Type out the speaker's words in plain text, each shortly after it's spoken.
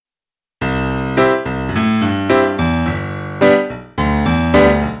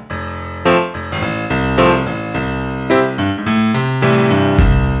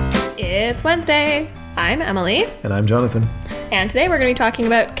Wednesday. I'm Emily. And I'm Jonathan. And today we're going to be talking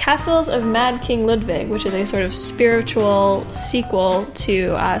about Castles of Mad King Ludwig, which is a sort of spiritual sequel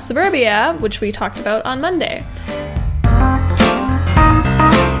to Suburbia, which we talked about on Monday.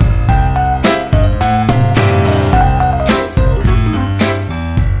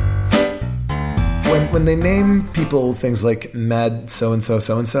 When they name people things like Mad so-and-so,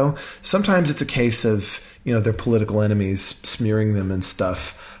 so-and-so, sometimes it's a case of, their political enemies smearing them and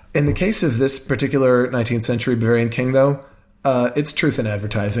stuff. In the case of this particular 19th century Bavarian king, though, it's truth in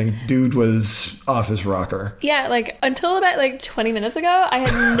advertising. Dude was off his rocker. Yeah, until about 20 minutes ago, I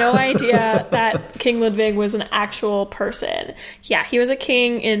had no idea that King Ludwig was an actual person. Yeah, he was a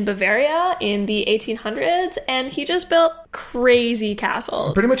king in Bavaria in the 1800s, and he just built crazy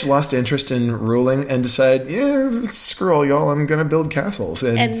castles. Pretty much lost interest in ruling and decided, screw all y'all, I'm going to build castles.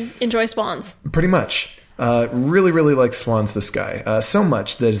 And enjoy swans. Pretty much. Really, really likes swans, this guy. So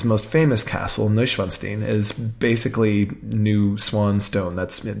much that his most famous castle, Neuschwanstein, is basically New Swan Stone.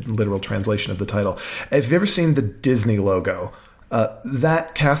 That's a literal translation of the title. If you've ever seen the Disney logo,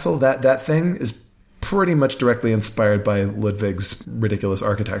 that castle, that thing is pretty much directly inspired by Ludwig's ridiculous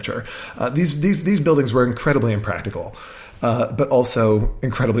architecture. These buildings were incredibly impractical. But also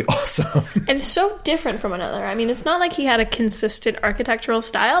incredibly awesome. And so different from one another. I mean, it's not like he had a consistent architectural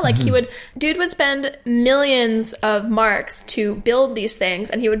style. Dude would spend millions of marks to build these things,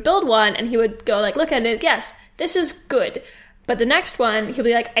 and he would build one, and he would go look at it, yes, this is good. But the next one, he'll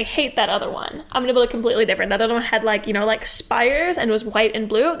be like, I hate that other one. I'm going to build it completely different. That other one had spires and was white and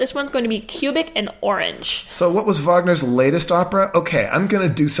blue. This one's going to be cubic and orange. So what was Wagner's latest opera? Okay, I'm going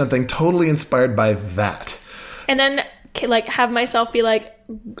to do something totally inspired by that. And then have myself be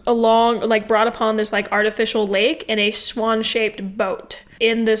brought upon this artificial lake in a swan-shaped boat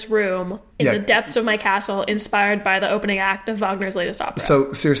in this room in the depths of my castle, inspired by the opening act of Wagner's latest opera.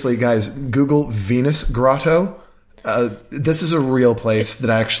 So seriously, guys, Google Venus Grotto. This is a real place that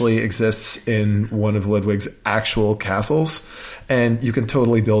actually exists in one of Ludwig's actual castles, and you can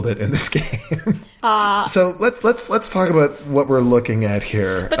totally build it in this game. So let's talk about what we're looking at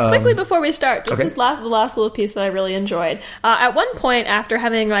here. But quickly before we start, the last little piece that I really enjoyed. At one point, after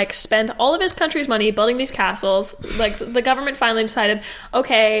having spent all of his country's money building these castles, the government finally decided,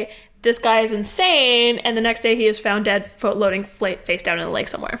 okay, this guy is insane, and the next day he is found dead, floating face down in the lake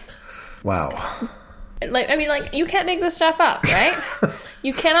somewhere. Wow. You can't make this stuff up, right?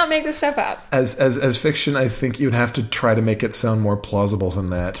 You cannot make this stuff up. As fiction, I think you'd have to try to make it sound more plausible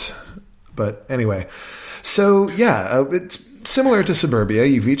than that. But anyway, so it's similar to Suburbia.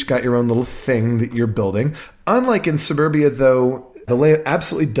 You've each got your own little thing that you're building. Unlike in Suburbia, though, the layout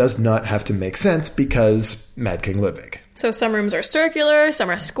absolutely does not have to make sense because Mad King Ludwig. So some rooms are circular, some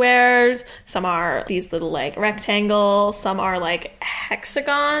are squares, some are these little rectangles, some are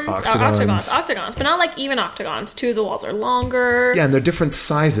hexagons, octagons, but not even octagons. Two of the walls are longer. Yeah, and they're different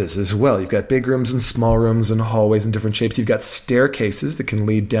sizes as well. You've got big rooms and small rooms and hallways in different shapes. You've got staircases that can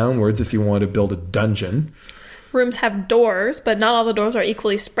lead downwards if you want to build a dungeon. Rooms have doors, but not all the doors are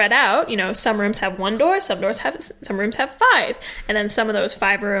equally spread out. Some rooms have one door, some rooms have 5. And then some of those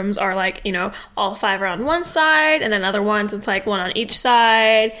 5 rooms are all 5 are on one side, and then other ones it's one on each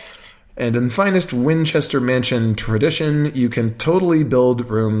side. And in finest Winchester Mansion tradition, you can totally build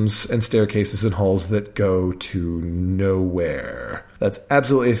rooms and staircases and halls that go to nowhere. That's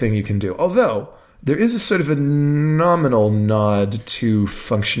absolutely a thing you can do. Although there is a sort of a nominal nod to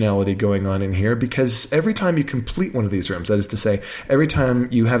functionality going on in here, because every time you complete one of these rooms, that is to say, every time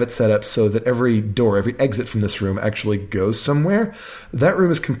you have it set up so that every door, every exit from this room actually goes somewhere, that room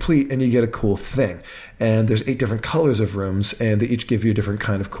is complete and you get a cool thing. And there's 8 different colors of rooms, and they each give you a different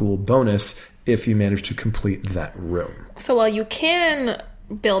kind of cool bonus if you manage to complete that room. So while you can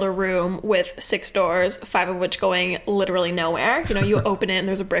build a room with 6 doors, 5 of which going literally nowhere. You open it and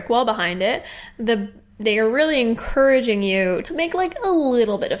there's a brick wall behind it. They are really encouraging you to make a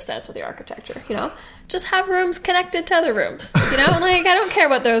little bit of sense with the architecture, Just have rooms connected to other rooms, I don't care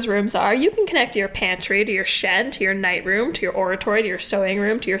what those rooms are. You can connect to your pantry, to your shed, to your night room, to your oratory, to your sewing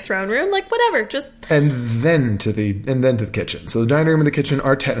room, to your throne room, whatever, just... And then to the kitchen. So the dining room and the kitchen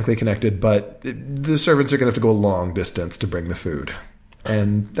are technically connected, but the servants are going to have to go a long distance to bring the food.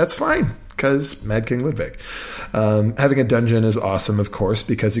 And that's fine, because Mad King Ludwig. Having a dungeon is awesome, of course,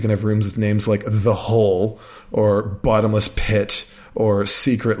 because you can have rooms with names like The Hole, or Bottomless Pit, or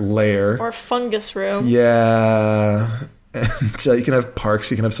Secret Lair. Or Fungus Room. Yeah. And you can have parks,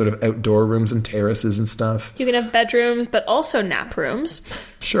 you can have sort of outdoor rooms and terraces and stuff. You can have bedrooms, but also nap rooms.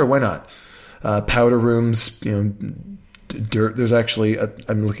 Sure, why not? Powder rooms, dirt. There's actually,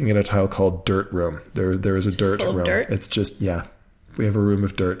 I'm looking at a tile called Dirt Room. There is a dirt room. Dirt? It's just, we have a room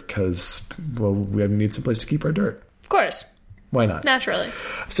of dirt because, well, we need some place to keep our dirt. Of course. Why not? Naturally.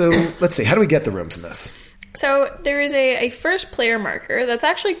 So let's see. How do we get the rooms in this? So there is a first player marker that's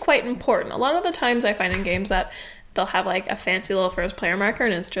actually quite important. A lot of the times I find in games that they'll have like a fancy little first player marker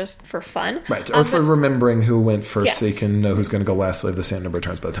and it's just for fun. Right, or for remembering who went first so you can know who's going to go last, so you have the same number of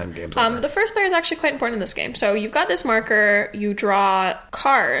turns by the time the game's over. The first player is actually quite important in this game. So you've got this marker, you draw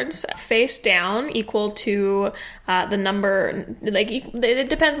cards face down equal to the number, like it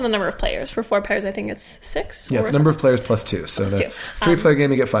depends on the number of players. For 4 players, I think it's 6. Yeah, it's the number of players plus 2. So in a 3-player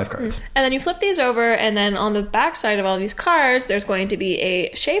game, you get 5 cards. And then you flip these over, and then on the back side of all these cards, there's going to be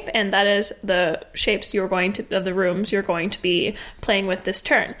a shape, and that is the shapes of the rooms you're going to be playing with this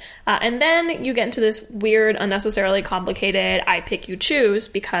turn. And then you get into this weird, unnecessarily complicated I pick, you choose,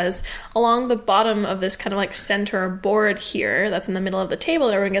 because along the bottom of this kind of like center board here, that's in the middle of the table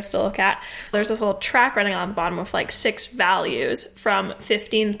that everyone gets to look at, there's this little track running on the bottom with like 6 values from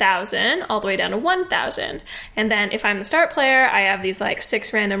 15,000 all the way down to 1,000. And then if I'm the start player, I have these like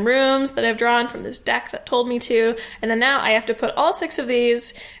 6 random rooms that I've drawn from this deck that told me to. And then now I have to put all 6 of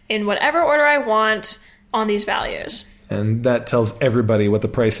these in whatever order I want on these values. And that tells everybody what the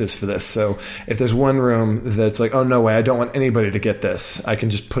price is for this. So if there's one room that's like, oh, no way, I don't want anybody to get this, I can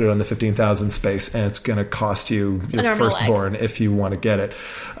just put it on the 15,000 space, and it's going to cost you your firstborn if you want to get it.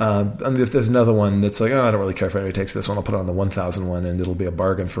 And if there's another one that's like, oh, I don't really care if anybody takes this one, I'll put it on the 1,000 one, and it'll be a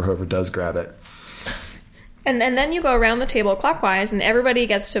bargain for whoever does grab it. And then you go around the table clockwise, and everybody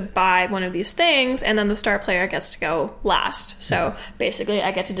gets to buy one of these things, and then the star player gets to go last. So basically,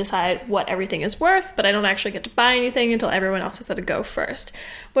 I get to decide what everything is worth, but I don't actually get to buy anything until everyone else has had to go first.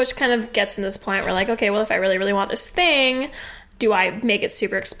 Which kind of gets to this point where, like, okay, well, if I really, really want this thing, do I make it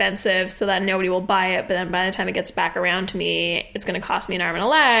super expensive so that nobody will buy it, but then by the time it gets back around to me, it's going to cost me an arm and a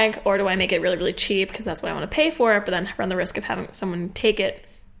leg? Or do I make it really, really cheap because that's what I want to pay for it, but then run the risk of having someone take it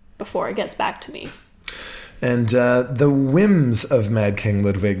before it gets back to me? And the whims of Mad King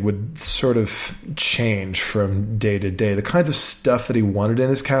Ludwig would sort of change from day to day. The kinds of stuff that he wanted in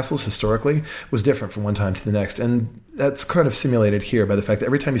his castles historically was different from one time to the next. And that's kind of simulated here by the fact that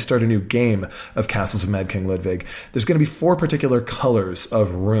every time you start a new game of Castles of Mad King Ludwig, there's going to be 4 particular colors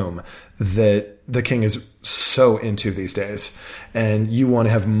of room that the king is so into these days. And you want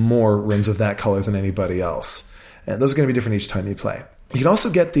to have more rooms of that color than anybody else. And those are going to be different each time you play. You can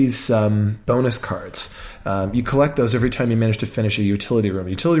also get these bonus cards. You collect those every time you manage to finish a utility room.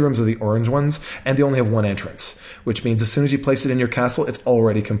 Utility rooms are the orange ones, and they only have 1 entrance, which means as soon as you place it in your castle, it's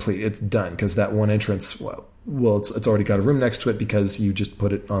already complete. It's done, because that 1 entrance, well, it's already got a room next to it because you just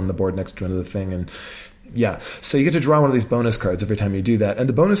put it on the board next to another thing, and yeah. So you get to draw one of these bonus cards every time you do that. And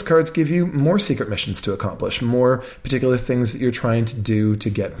the bonus cards give you more secret missions to accomplish, more particular things that you're trying to do to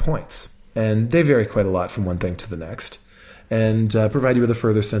get points. And they vary quite a lot from one thing to the next. And provide you with a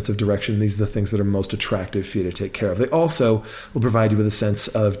further sense of direction. These are the things that are most attractive for you to take care of. They also will provide you with a sense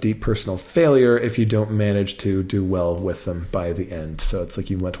of deep personal failure if you don't manage to do well with them by the end. So it's like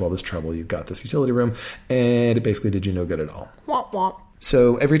you went to all this trouble, you got this utility room, and it basically did you no good at all. Womp womp.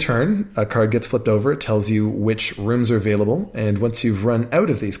 So every turn, a card gets flipped over. It tells you which rooms are available. And once you've run out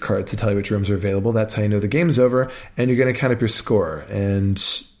of these cards to tell you which rooms are available, that's how you know the game's over, and you're going to count up your score. And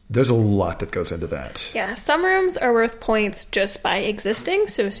there's a lot that goes into that. Yeah, some rooms are worth points just by existing.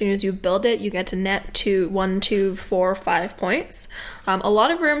 So as soon as you build it, you get to net to 1, 2, 4, 5 points. A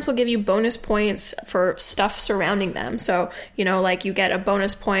lot of rooms will give you bonus points for stuff surrounding them. So, you know, like you get a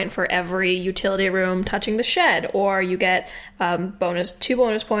bonus point for every utility room touching the shed, or you get 2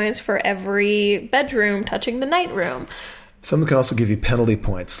 bonus points for every bedroom touching the night room. Some can also give you penalty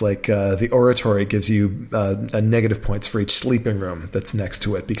points, like the oratory gives you a negative points for each sleeping room that's next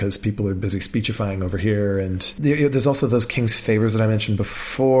to it because people are busy speechifying over here. And there's also those king's favors that I mentioned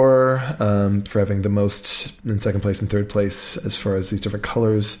before for having the most in second place and third place as far as these different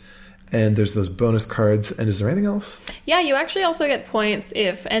colors. And there's those bonus cards. And is there anything else? Yeah, you actually also get points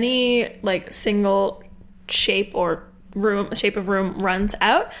if any like single shape or shape of room runs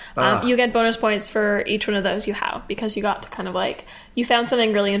out. You get bonus points for each one of those you have because you got to kind of like, you found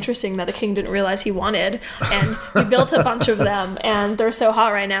something really interesting that the king didn't realize he wanted, and you built a bunch of them, and they're so hot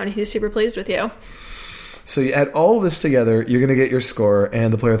right now, and he's super pleased with you. So you add all this together, you're going to get your score,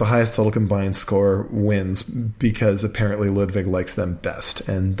 and the player with the highest total combined score wins because apparently Ludwig likes them best,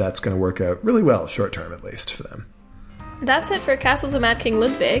 and that's going to work out really well, short term at least, for them. That's it for Castles of Mad King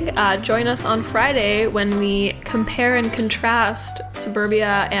Ludwig. Join us on Friday when we compare and contrast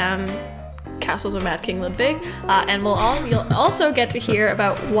Suburbia and Castles of Mad King Ludwig. And you'll also get to hear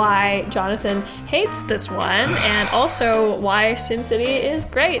about why Jonathan hates this one, and also why SimCity is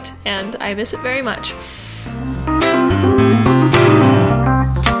great, and I miss it very much.